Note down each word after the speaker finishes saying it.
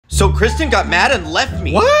So Kristen got mad and left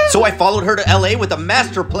me. What? So I followed her to LA with a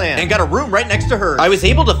master plan and got a room right next to her. I was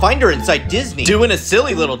able to find her inside Disney, doing a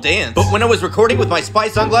silly little dance. But when I was recording with my spy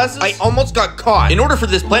sunglasses, I almost got caught. In order for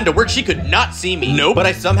this plan to work, she could not see me. Nope. But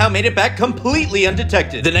I somehow made it back completely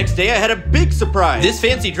undetected. The next day, I had a big surprise. This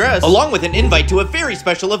fancy dress, along with an invite to a very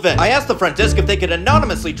special event. I asked the front desk if they could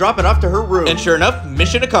anonymously drop it off to her room. And sure enough,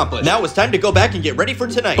 mission accomplished. Now it was time to go back and get ready for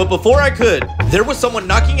tonight. But before I could, there was someone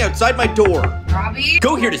knocking outside my door. Robbie?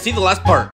 Go here to see the last part.